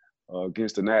series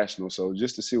against the Nationals. So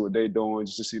just to see what they're doing,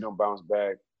 just to see them bounce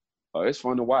back, it's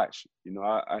fun to watch. You know,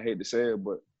 I hate to say it,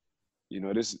 but, you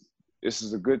know, this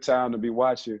is a good time to be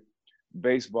watching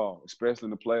baseball, especially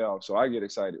in the playoffs. So I get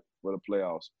excited for the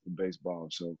playoffs in baseball.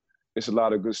 So it's a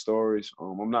lot of good stories.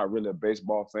 I'm not really a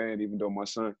baseball fan, even though my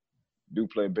son do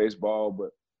play baseball,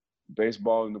 but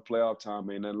baseball in the playoff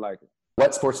time ain't nothing like it.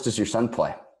 What sports does your son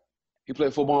play? He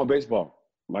played football and baseball.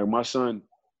 Like my son,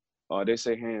 they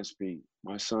say hand speed.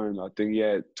 My son, I think he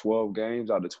had 12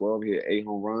 games. Out of 12, he had 8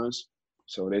 home runs.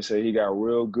 So they say he got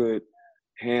real good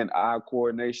hand-eye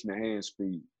coordination and hand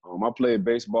speed. I played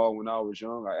baseball when I was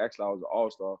young. I was an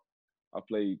all-star. I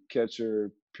played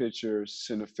catcher, pitcher,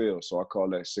 center field. So I call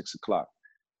that 6 o'clock,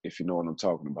 if you know what I'm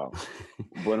talking about.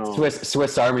 But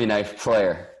Swiss Army knife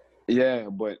player. Yeah,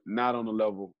 but not on the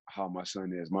level how my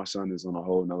son is. My son is on a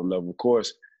whole nother level. Of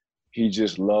course,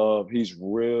 he's real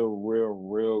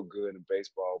good in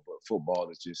baseball, but football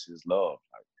is just his love.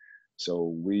 Like,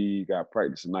 so we got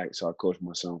practice tonight. So I coached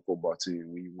my son's football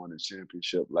team. We won a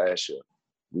championship last year.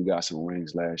 We got some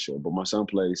rings last year. But my son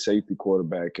plays safety,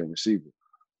 quarterback, and receiver.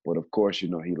 But of course, you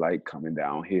know, he liked coming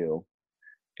downhill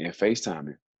and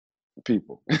FaceTiming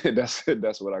people. That's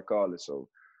what I call it. So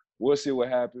we'll see what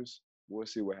happens.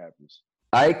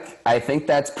 I think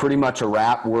that's pretty much a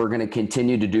wrap. We're going to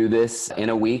continue to do this in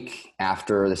a week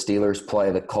after the Steelers play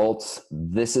the Colts.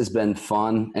 This has been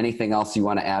fun. Anything else you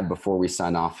want to add before we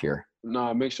sign off here?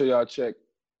 No, make sure y'all check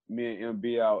me and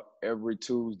MB out every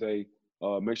Tuesday.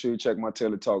 Make sure you check my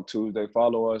Taylor Talk Tuesday.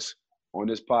 Follow us on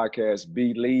this podcast,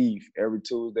 Believe, every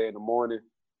Tuesday in the morning.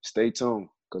 Stay tuned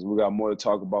because we got more to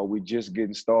talk about. We just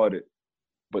getting started,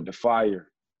 but the fire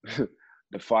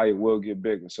will get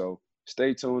bigger. So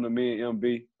stay tuned to me and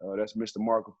MB. That's Mr.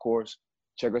 Mark, of course.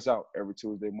 Check us out every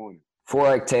Tuesday morning. For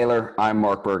Ike Taylor, I'm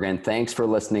Mark Bergen. Thanks for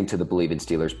listening to the Believe in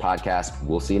Steelers podcast.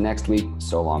 We'll see you next week.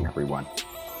 So long, everyone.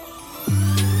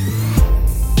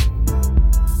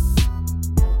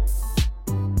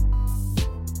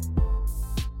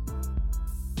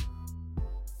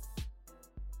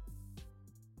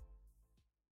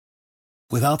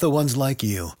 Without the ones like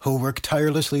you, who work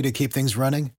tirelessly to keep things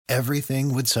running,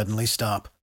 everything would suddenly stop.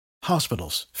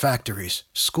 Hospitals, factories,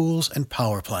 schools, and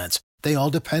power plants, they all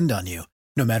depend on you.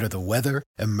 No matter the weather,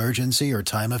 emergency, or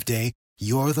time of day,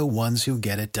 you're the ones who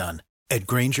get it done. At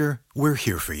Grainger, we're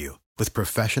here for you with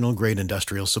professional-grade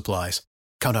industrial supplies.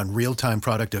 Count on real-time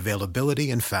product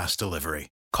availability and fast delivery.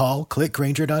 Call, click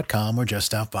Grainger.com, or just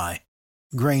stop by.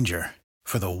 Grainger,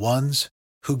 for the ones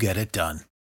who get it done.